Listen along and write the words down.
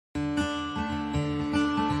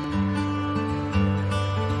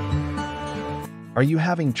Are you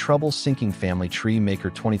having trouble syncing Family Tree Maker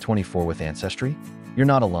 2024 with Ancestry? You're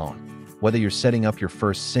not alone. Whether you're setting up your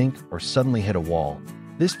first sync or suddenly hit a wall,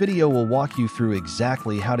 this video will walk you through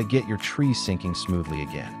exactly how to get your tree syncing smoothly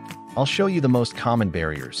again. I'll show you the most common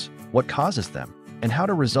barriers, what causes them, and how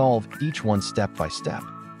to resolve each one step by step.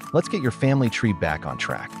 Let's get your family tree back on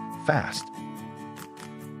track, fast.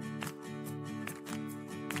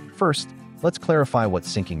 First, let's clarify what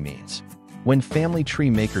syncing means. When Family Tree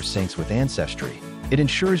Maker syncs with Ancestry, it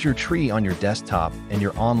ensures your tree on your desktop and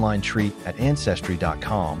your online tree at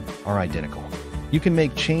Ancestry.com are identical. You can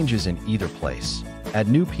make changes in either place, add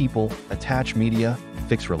new people, attach media,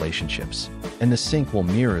 fix relationships, and the sync will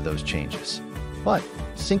mirror those changes. But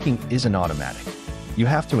syncing isn't automatic. You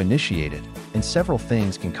have to initiate it, and several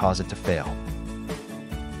things can cause it to fail.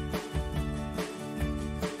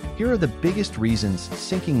 Here are the biggest reasons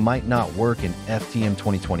syncing might not work in FTM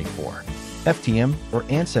 2024. FTM, or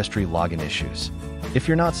Ancestry login issues. If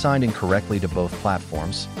you're not signed in correctly to both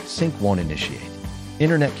platforms, sync won't initiate.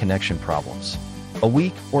 Internet connection problems. A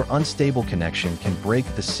weak or unstable connection can break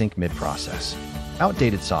the sync mid-process.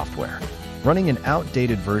 Outdated software. Running an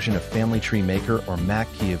outdated version of Family Tree Maker or Mac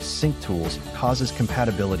of sync tools causes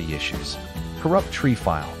compatibility issues. Corrupt tree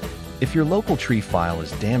file. If your local tree file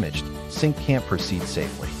is damaged, sync can't proceed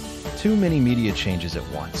safely. Too many media changes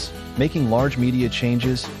at once. Making large media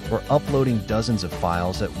changes or uploading dozens of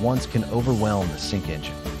files at once can overwhelm the sync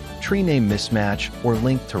engine. Tree name mismatch or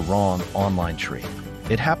link to wrong online tree.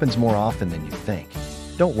 It happens more often than you think.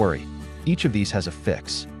 Don't worry, each of these has a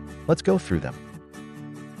fix. Let's go through them.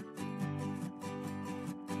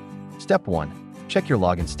 Step 1. Check your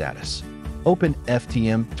login status. Open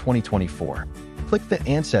FTM 2024. Click the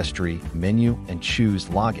Ancestry menu and choose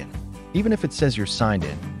Login. Even if it says you're signed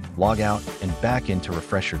in, log out and back in to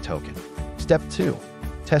refresh your token. Step 2.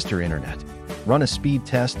 Test your internet. Run a speed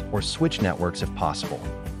test or switch networks if possible.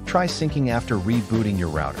 Try syncing after rebooting your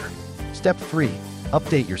router. Step 3.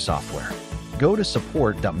 Update your software. Go to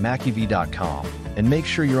support.maciv.com and make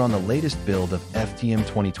sure you're on the latest build of FTM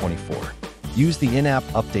 2024. Use the in-app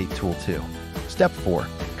update tool too. Step 4.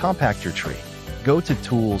 Compact your tree. Go to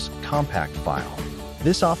Tools, Compact File.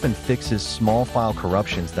 This often fixes small file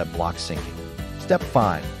corruptions that block syncing. Step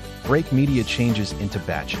 5. Break media changes into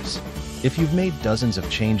batches. If you've made dozens of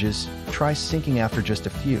changes, try syncing after just a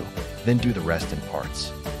few, then do the rest in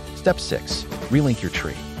parts. Step 6. Relink your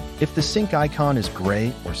tree. If the sync icon is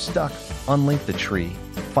gray or stuck, unlink the tree,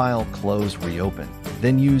 file, close, reopen.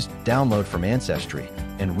 Then use Download from Ancestry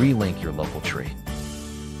and relink your local tree.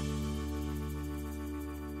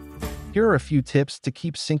 Here are a few tips to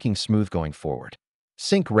keep syncing smooth going forward.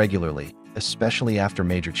 Sync regularly, especially after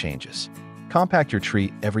major changes. Compact your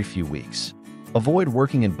tree every few weeks. Avoid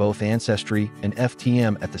working in both Ancestry and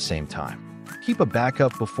FTM at the same time. Keep a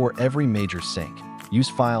backup before every major sync. Use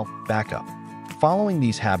File Backup. Following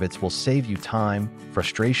these habits will save you time,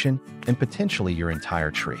 frustration, and potentially your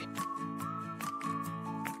entire tree.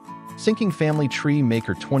 Syncing Family Tree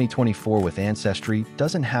Maker 2024 with Ancestry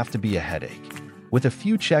doesn't have to be a headache. With a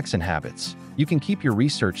few checks and habits, you can keep your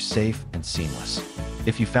research safe and seamless.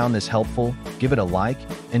 If you found this helpful, give it a like,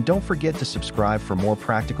 and don't forget to subscribe for more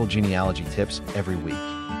practical genealogy tips every week.